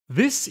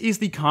This is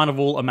the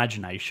Carnival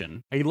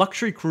Imagination, a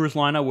luxury cruise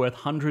liner worth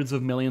hundreds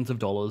of millions of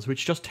dollars,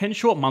 which just 10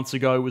 short months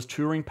ago was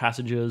touring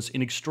passengers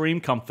in extreme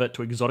comfort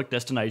to exotic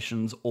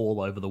destinations all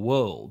over the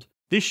world.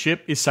 This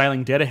ship is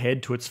sailing dead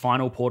ahead to its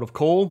final port of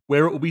call,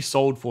 where it will be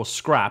sold for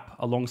scrap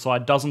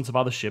alongside dozens of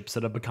other ships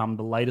that have become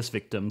the latest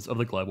victims of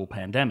the global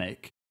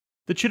pandemic.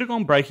 The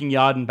Chittagong breaking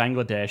yard in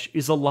Bangladesh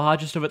is the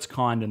largest of its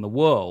kind in the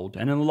world,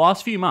 and in the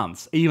last few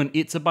months, even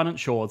its abundant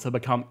shores have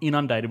become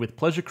inundated with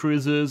pleasure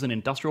cruisers and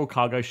industrial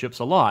cargo ships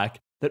alike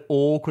that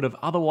all could have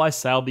otherwise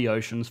sailed the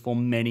oceans for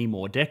many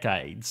more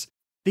decades.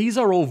 These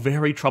are all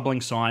very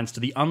troubling signs to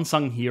the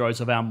unsung heroes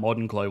of our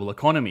modern global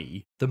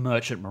economy, the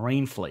merchant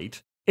marine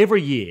fleet.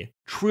 Every year,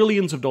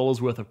 trillions of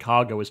dollars worth of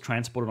cargo is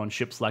transported on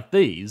ships like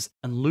these,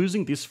 and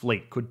losing this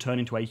fleet could turn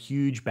into a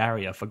huge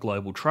barrier for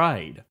global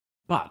trade.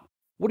 But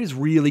what is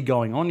really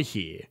going on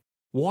here?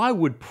 Why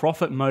would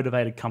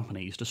profit-motivated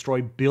companies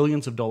destroy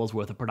billions of dollars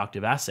worth of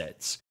productive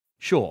assets?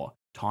 Sure,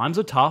 times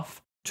are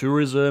tough,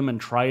 tourism and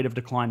trade have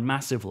declined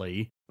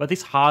massively, but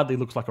this hardly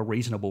looks like a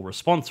reasonable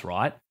response,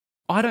 right?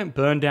 I don't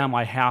burn down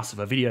my house if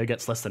a video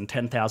gets less than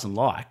 10,000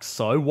 likes,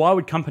 so why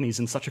would companies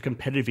in such a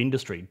competitive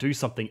industry do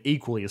something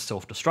equally as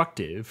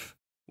self-destructive?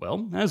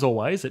 Well, as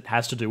always, it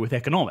has to do with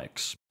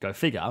economics. Go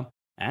figure.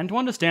 And to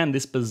understand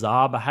this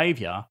bizarre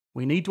behaviour,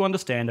 we need to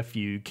understand a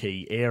few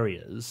key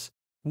areas.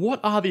 What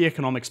are the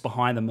economics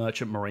behind the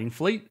merchant marine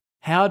fleet?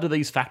 How do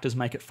these factors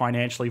make it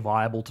financially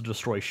viable to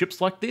destroy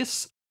ships like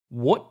this?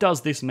 What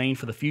does this mean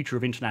for the future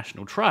of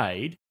international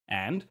trade?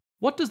 And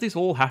what does this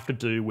all have to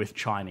do with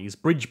Chinese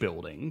bridge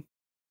building?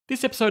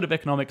 This episode of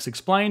Economics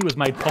Explained was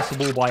made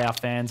possible by our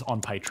fans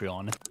on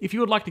Patreon. If you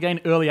would like to gain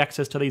early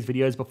access to these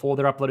videos before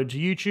they're uploaded to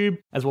YouTube,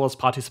 as well as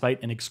participate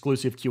in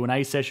exclusive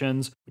Q&A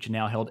sessions, which are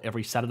now held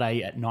every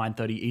Saturday at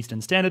 9:30 Eastern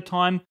Standard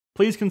Time,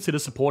 please consider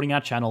supporting our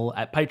channel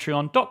at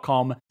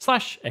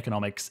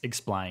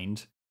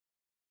patreon.com/economicsexplained.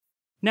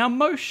 Now,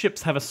 most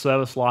ships have a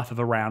service life of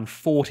around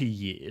 40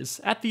 years.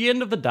 At the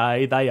end of the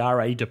day, they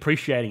are a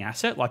depreciating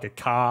asset like a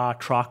car,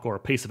 truck, or a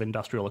piece of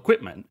industrial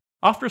equipment.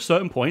 After a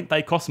certain point,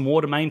 they cost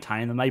more to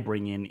maintain than they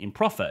bring in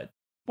profit.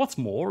 What's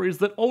more is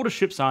that older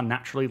ships are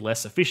naturally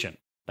less efficient.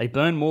 They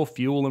burn more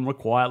fuel and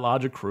require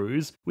larger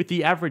crews, with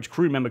the average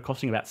crew member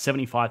costing about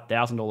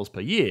 $75,000 per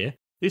year.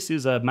 This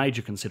is a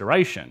major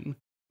consideration.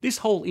 This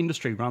whole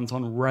industry runs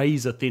on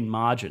razor-thin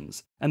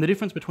margins, and the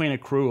difference between a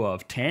crew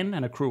of 10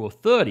 and a crew of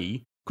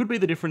 30 could be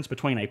the difference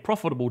between a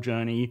profitable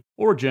journey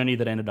or a journey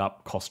that ended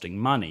up costing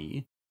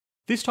money.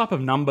 This type of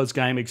numbers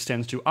game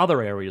extends to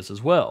other areas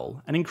as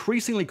well. An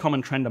increasingly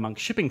common trend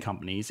amongst shipping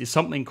companies is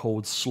something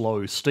called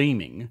slow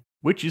steaming,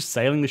 which is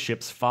sailing the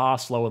ships far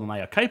slower than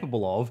they are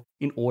capable of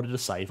in order to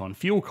save on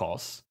fuel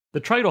costs. The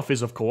trade-off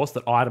is, of course,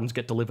 that items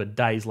get delivered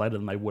days later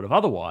than they would have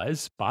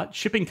otherwise, but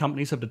shipping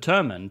companies have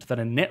determined that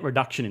a net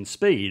reduction in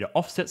speed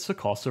offsets the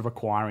cost of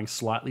requiring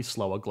slightly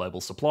slower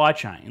global supply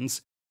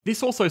chains.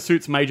 This also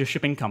suits major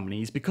shipping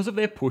companies because of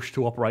their push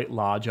to operate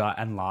larger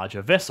and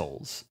larger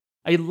vessels.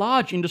 A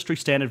large industry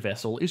standard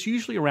vessel is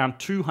usually around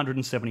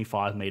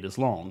 275 metres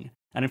long,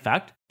 and in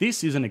fact,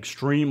 this is an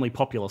extremely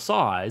popular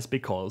size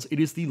because it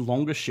is the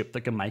longest ship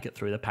that can make it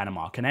through the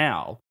Panama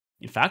Canal.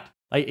 In fact,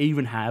 they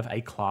even have a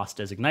class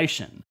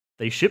designation.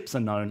 These ships are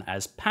known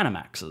as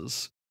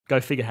Panamaxes. Go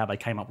figure how they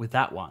came up with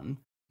that one.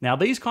 Now,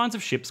 these kinds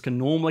of ships can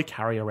normally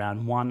carry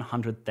around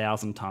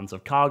 100,000 tonnes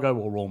of cargo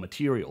or raw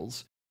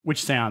materials,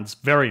 which sounds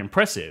very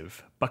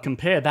impressive, but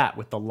compare that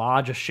with the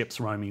largest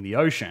ships roaming the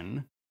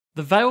ocean.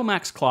 The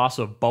Valemax class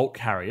of bulk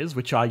carriers,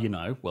 which are,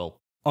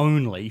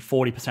 only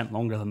 40%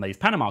 longer than these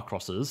Panama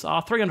crosses,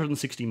 are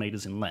 360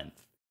 metres in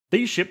length.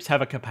 These ships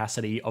have a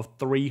capacity of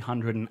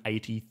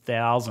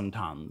 380,000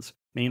 tonnes,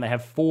 meaning they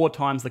have 4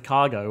 times the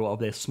cargo of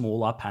their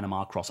smaller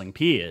Panama crossing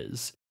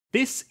peers.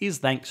 This is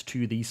thanks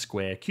to the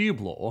square cube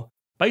law.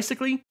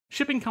 Basically,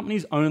 shipping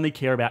companies only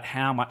care about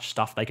how much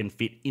stuff they can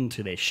fit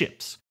into their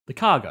ships, the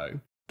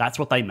cargo. That's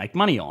what they make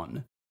money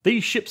on.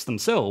 These ships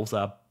themselves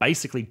are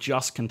basically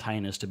just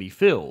containers to be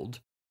filled.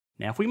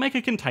 Now, if we make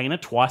a container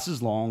twice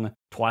as long,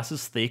 twice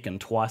as thick,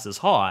 and twice as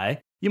high,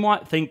 you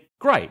might think,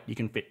 great, you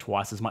can fit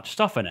twice as much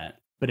stuff in it.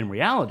 But in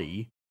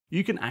reality,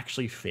 you can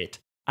actually fit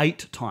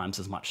 8 times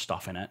as much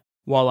stuff in it,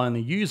 while only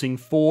using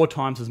 4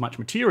 times as much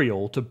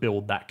material to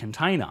build that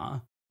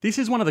container. This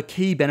is one of the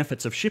key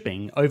benefits of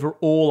shipping over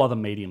all other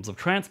mediums of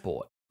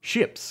transport.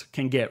 Ships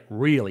can get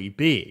really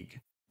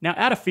big. Now,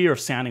 out of fear of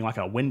sounding like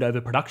a Wendover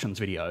Productions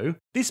video,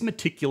 this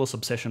meticulous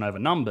obsession over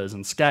numbers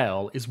and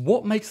scale is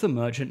what makes the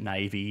merchant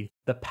navy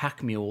the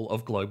pack mule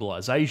of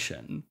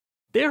globalization.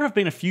 There have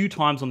been a few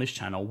times on this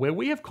channel where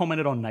we have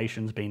commented on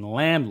nations being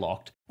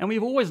landlocked, and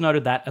we've always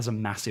noted that as a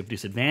massive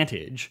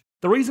disadvantage.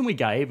 The reason we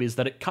gave is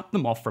that it cut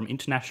them off from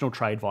international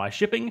trade via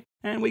shipping,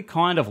 and we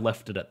kind of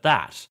left it at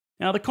that.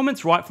 Now, the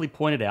comments rightfully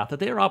pointed out that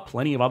there are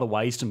plenty of other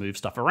ways to move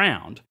stuff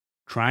around.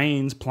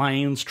 Trains,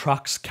 planes,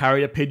 trucks,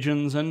 carrier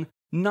pigeons, and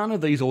none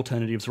of these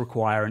alternatives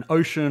require an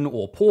ocean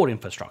or port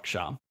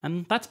infrastructure,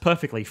 and that's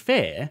perfectly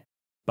fair,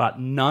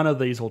 but none of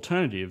these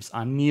alternatives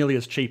are nearly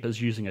as cheap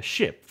as using a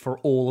ship for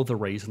all of the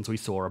reasons we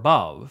saw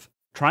above.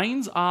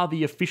 Trains are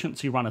the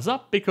efficiency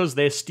runners-up because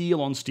their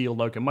steel-on-steel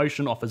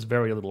locomotion offers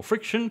very little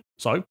friction,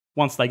 so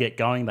once they get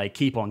going, they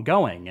keep on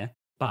going.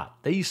 But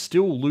these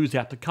still lose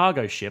out to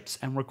cargo ships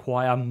and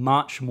require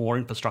much more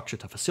infrastructure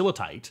to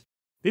facilitate.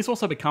 This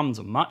also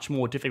becomes much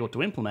more difficult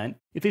to implement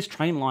if this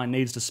train line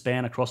needs to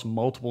span across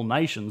multiple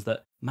nations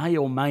that may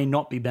or may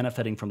not be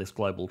benefiting from this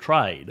global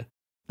trade.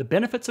 The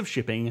benefits of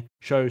shipping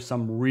show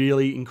some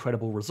really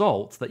incredible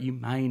results that you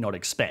may not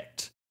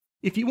expect.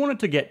 If you wanted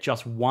to get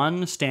just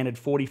one standard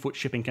 40-foot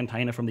shipping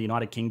container from the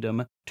United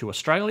Kingdom to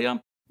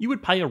Australia, you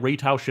would pay a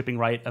retail shipping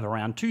rate of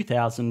around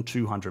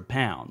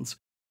 £2,200,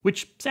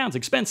 which sounds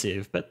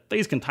expensive, but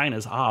these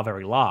containers are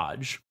very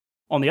large.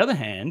 On the other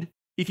hand,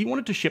 if you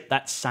wanted to ship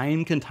that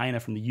same container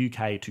from the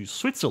UK to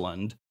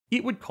Switzerland,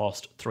 it would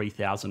cost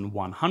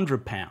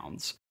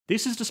 £3,100.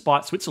 This is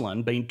despite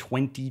Switzerland being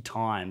 20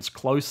 times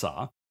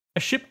closer. A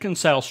ship can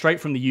sail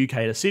straight from the UK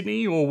to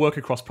Sydney or work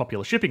across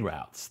popular shipping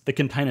routes. The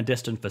container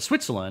destined for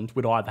Switzerland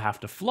would either have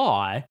to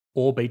fly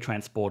or be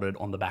transported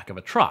on the back of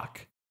a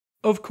truck.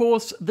 Of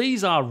course,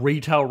 these are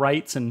retail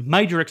rates and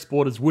major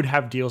exporters would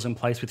have deals in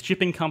place with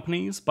shipping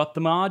companies, but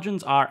the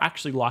margins are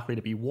actually likely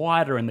to be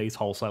wider in these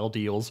wholesale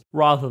deals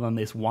rather than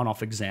this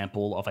one-off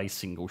example of a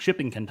single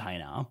shipping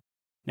container.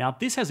 Now,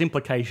 this has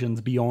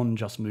implications beyond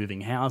just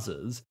moving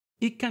houses.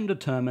 It can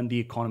determine the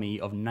economy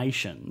of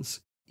nations.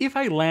 If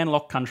a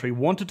landlocked country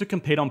wanted to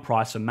compete on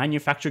price for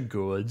manufactured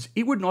goods,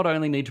 it would not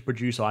only need to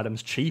produce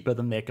items cheaper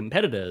than their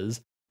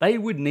competitors, they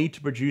would need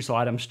to produce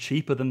items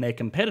cheaper than their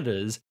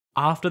competitors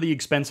after the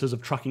expenses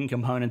of trucking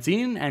components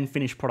in and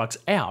finished products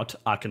out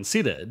are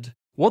considered.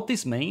 What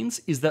this means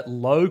is that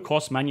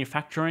low-cost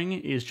manufacturing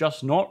is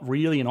just not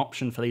really an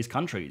option for these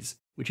countries,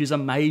 which is a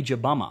major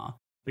bummer,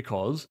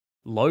 because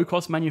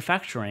low-cost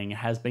manufacturing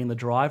has been the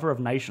driver of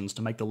nations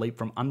to make the leap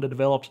from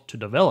underdeveloped to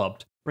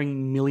developed,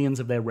 bringing millions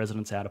of their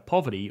residents out of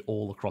poverty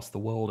all across the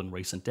world in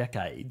recent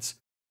decades.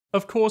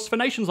 Of course, for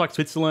nations like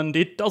Switzerland,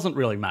 it doesn't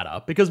really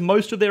matter, because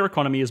most of their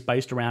economy is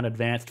based around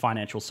advanced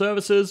financial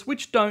services,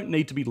 which don't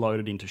need to be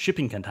loaded into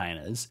shipping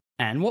containers,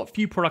 and what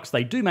few products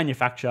they do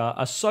manufacture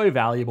are so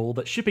valuable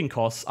that shipping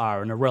costs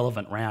are an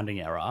irrelevant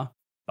rounding error.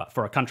 But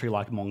for a country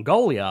like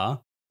Mongolia,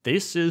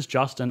 this is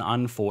just an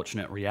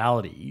unfortunate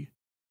reality.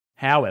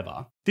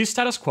 However, this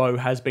status quo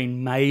has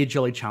been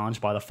majorly challenged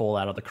by the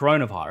fallout of the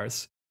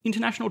coronavirus.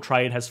 International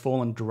trade has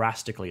fallen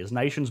drastically as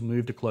nations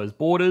move to close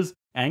borders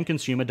and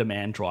consumer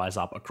demand dries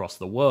up across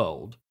the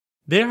world.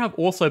 There have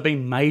also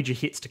been major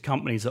hits to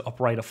companies that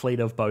operate a fleet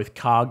of both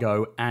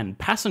cargo and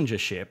passenger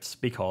ships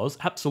because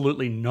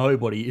absolutely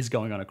nobody is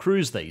going on a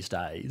cruise these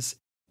days.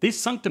 This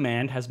sunk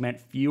demand has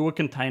meant fewer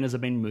containers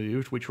have been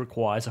moved, which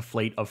requires a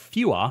fleet of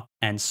fewer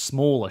and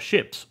smaller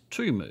ships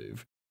to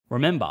move.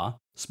 Remember,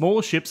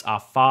 smaller ships are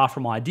far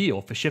from ideal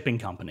for shipping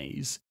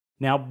companies.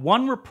 Now,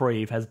 one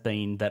reprieve has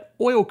been that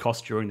oil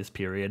costs during this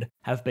period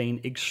have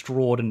been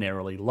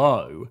extraordinarily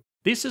low.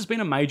 This has been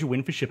a major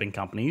win for shipping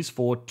companies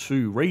for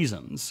two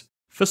reasons.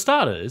 For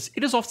starters,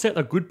 it has offset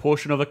a good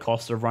portion of the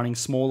cost of running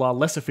smaller,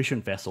 less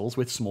efficient vessels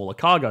with smaller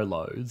cargo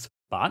loads,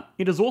 but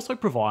it has also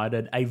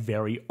provided a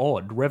very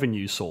odd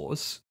revenue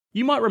source.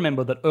 You might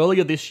remember that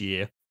earlier this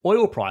year,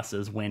 oil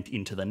prices went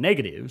into the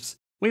negatives.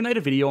 We made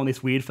a video on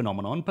this weird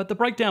phenomenon, but the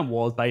breakdown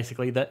was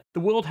basically that the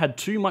world had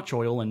too much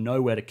oil and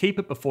nowhere to keep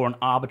it before an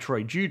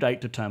arbitrary due date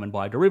determined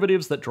by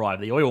derivatives that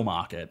drive the oil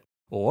market.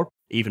 Or,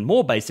 even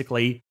more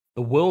basically,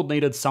 the world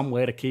needed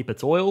somewhere to keep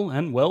its oil,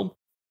 and well,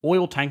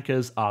 oil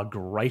tankers are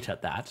great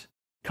at that.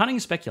 Cunning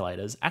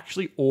speculators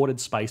actually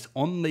ordered space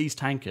on these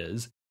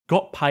tankers,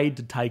 got paid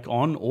to take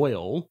on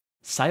oil,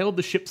 sailed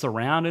the ships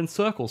around in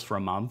circles for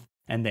a month,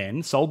 and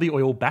then sold the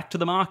oil back to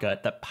the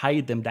market that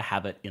paid them to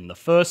have it in the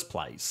first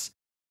place.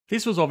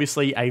 This was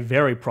obviously a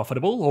very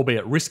profitable,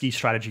 albeit risky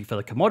strategy for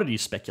the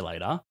commodities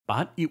speculator,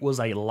 but it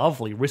was a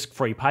lovely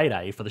risk-free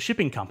payday for the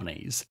shipping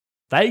companies.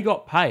 They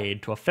got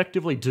paid to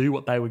effectively do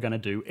what they were going to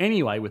do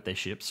anyway with their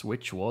ships,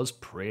 which was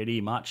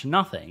pretty much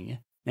nothing.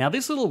 Now,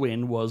 this little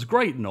win was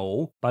great and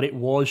all, but it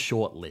was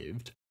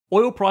short-lived.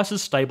 Oil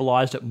prices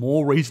stabilised at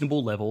more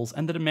reasonable levels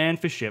and the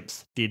demand for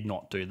ships did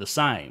not do the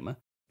same.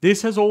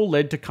 This has all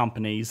led to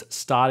companies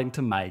starting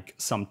to make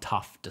some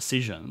tough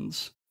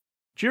decisions.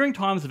 During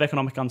times of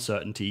economic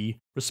uncertainty,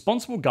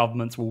 responsible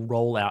governments will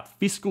roll out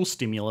fiscal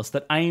stimulus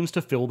that aims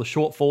to fill the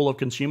shortfall of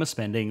consumer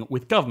spending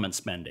with government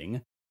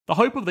spending. The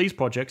hope of these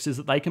projects is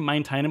that they can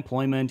maintain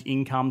employment,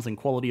 incomes, and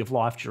quality of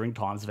life during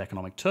times of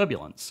economic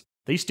turbulence.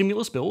 These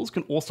stimulus bills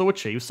can also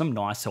achieve some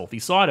nice healthy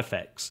side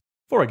effects.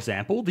 For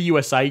example, the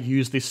USA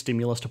used this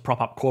stimulus to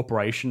prop up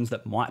corporations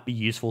that might be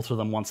useful to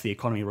them once the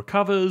economy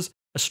recovers.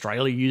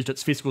 Australia used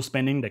its fiscal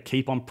spending to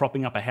keep on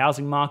propping up a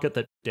housing market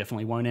that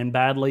definitely won't end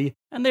badly,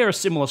 and there are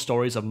similar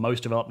stories of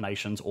most developed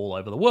nations all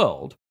over the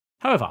world.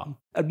 However,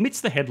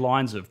 amidst the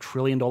headlines of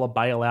trillion-dollar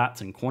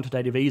bailouts and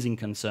quantitative easing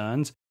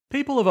concerns,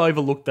 people have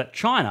overlooked that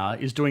China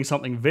is doing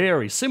something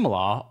very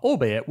similar,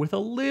 albeit with a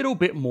little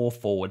bit more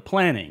forward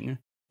planning.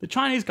 The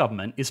Chinese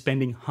government is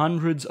spending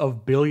hundreds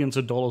of billions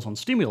of dollars on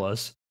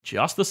stimulus,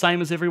 just the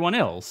same as everyone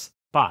else,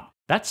 but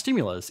that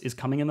stimulus is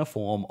coming in the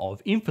form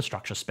of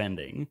infrastructure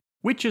spending.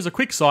 Which, as a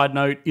quick side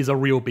note, is a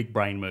real big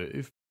brain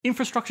move.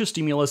 Infrastructure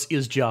stimulus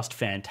is just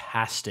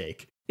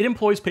fantastic. It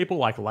employs people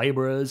like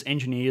labourers,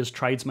 engineers,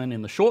 tradesmen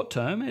in the short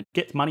term, it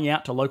gets money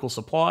out to local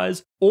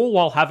suppliers, all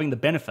while having the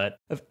benefit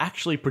of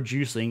actually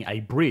producing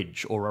a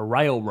bridge or a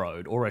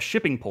railroad or a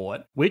shipping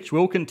port, which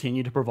will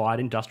continue to provide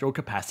industrial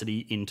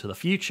capacity into the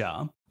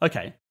future.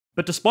 Okay,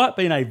 but despite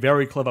being a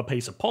very clever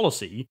piece of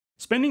policy,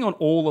 spending on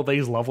all of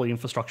these lovely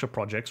infrastructure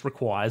projects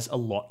requires a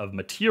lot of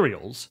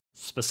materials,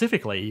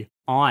 specifically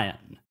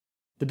iron.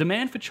 The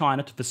demand for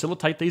China to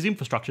facilitate these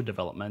infrastructure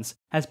developments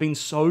has been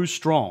so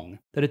strong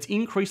that it's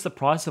increased the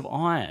price of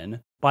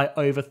iron by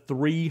over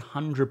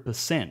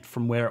 300%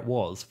 from where it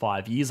was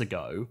 5 years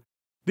ago.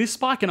 This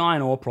spike in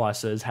iron ore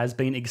prices has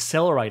been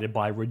accelerated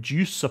by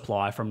reduced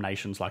supply from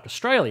nations like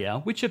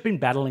Australia, which have been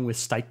battling with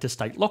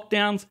state-to-state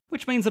lockdowns,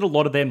 which means that a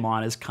lot of their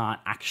miners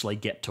can't actually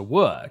get to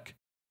work.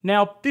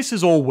 Now, this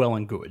is all well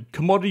and good.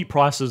 Commodity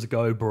prices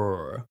go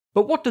brrr.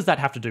 But what does that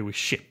have to do with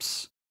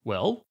ships?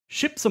 Well,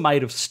 ships are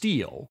made of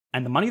steel,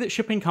 and the money that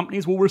shipping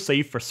companies will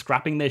receive for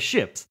scrapping their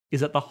ships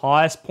is at the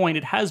highest point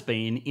it has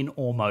been in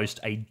almost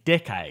a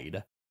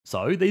decade.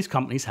 So these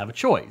companies have a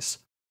choice.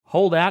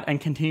 Hold out and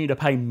continue to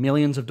pay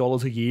millions of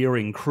dollars a year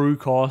in crew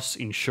costs,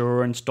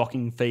 insurance,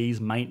 docking fees,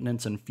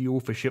 maintenance, and fuel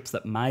for ships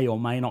that may or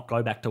may not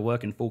go back to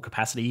work in full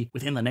capacity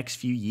within the next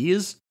few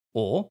years,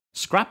 or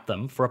scrap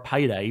them for a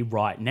payday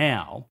right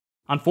now.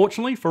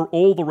 Unfortunately, for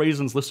all the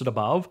reasons listed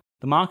above,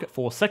 the market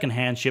for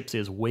second-hand ships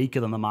is weaker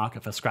than the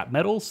market for scrap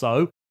metal,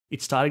 so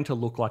it's starting to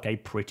look like a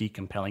pretty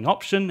compelling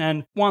option,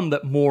 and one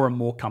that more and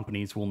more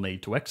companies will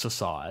need to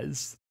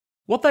exercise.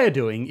 What they are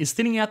doing is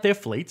thinning out their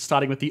fleet,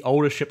 starting with the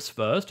older ships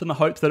first, in the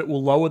hopes that it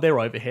will lower their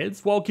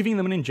overheads, while giving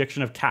them an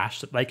injection of cash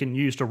that they can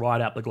use to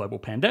ride out the global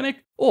pandemic,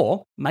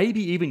 or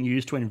maybe even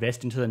use to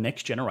invest into the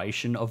next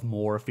generation of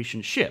more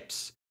efficient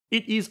ships.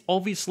 It is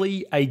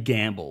obviously a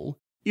gamble.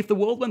 If the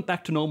world went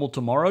back to normal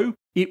tomorrow,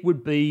 it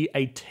would be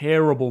a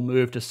terrible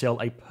move to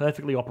sell a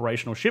perfectly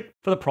operational ship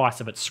for the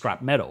price of its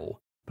scrap metal.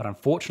 But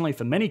unfortunately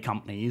for many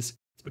companies,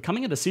 it's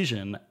becoming a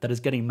decision that is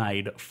getting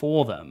made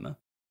for them.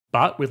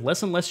 But with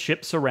less and less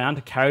ships around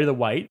to carry the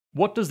weight,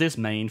 what does this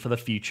mean for the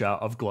future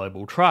of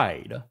global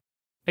trade?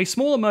 A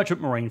smaller merchant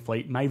marine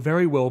fleet may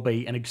very well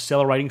be an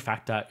accelerating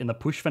factor in the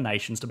push for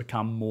nations to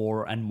become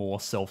more and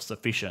more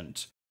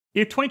self-sufficient.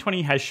 If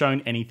 2020 has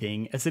shown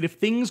anything, it's that if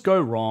things go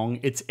wrong,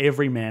 it's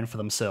every man for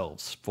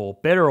themselves, for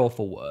better or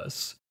for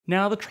worse.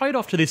 Now, the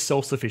trade-off to this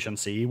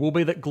self-sufficiency will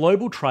be that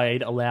global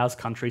trade allows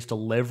countries to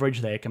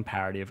leverage their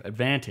comparative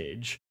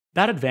advantage.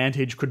 That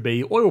advantage could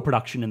be oil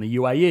production in the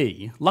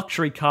UAE,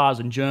 luxury cars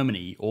in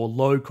Germany, or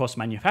low-cost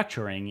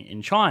manufacturing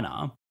in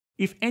China.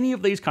 If any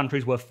of these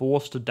countries were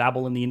forced to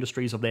dabble in the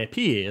industries of their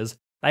peers,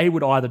 they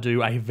would either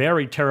do a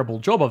very terrible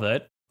job of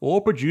it, or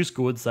produce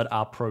goods that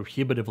are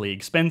prohibitively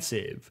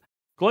expensive.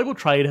 Global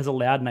trade has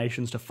allowed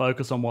nations to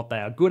focus on what they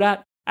are good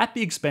at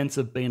the expense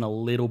of being a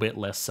little bit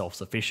less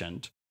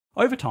self-sufficient.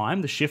 Over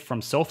time, the shift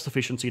from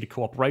self-sufficiency to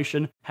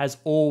cooperation has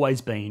always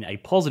been a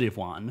positive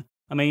one.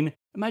 I mean,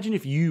 imagine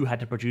if you had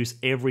to produce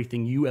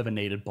everything you ever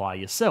needed by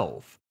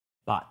yourself.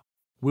 But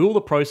will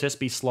the process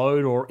be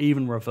slowed or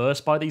even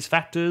reversed by these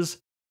factors?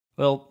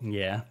 Well,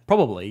 yeah,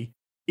 probably.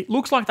 It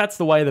looks like that's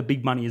the way the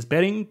big money is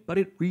betting, but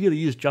it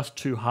really is just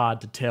too hard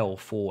to tell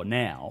for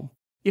now.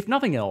 If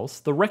nothing else,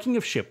 the wrecking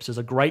of ships is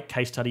a great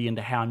case study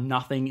into how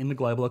nothing in the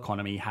global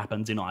economy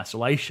happens in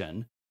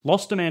isolation.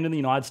 Lost demand in the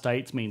United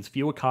States means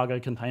fewer cargo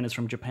containers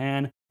from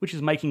Japan, which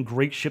is making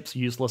Greek ships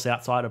useless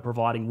outside of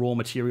providing raw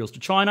materials to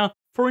China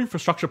for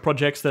infrastructure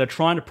projects that are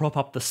trying to prop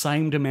up the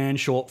same demand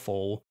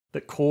shortfall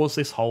that caused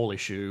this whole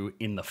issue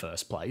in the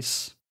first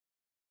place.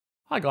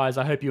 Hi guys,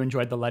 I hope you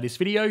enjoyed the latest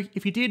video.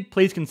 If you did,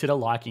 please consider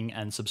liking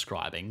and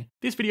subscribing.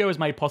 This video is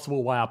made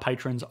possible by our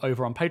patrons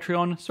over on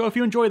Patreon, so if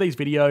you enjoy these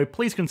videos,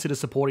 please consider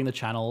supporting the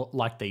channel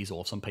like these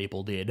awesome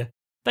people did.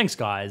 Thanks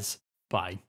guys, bye.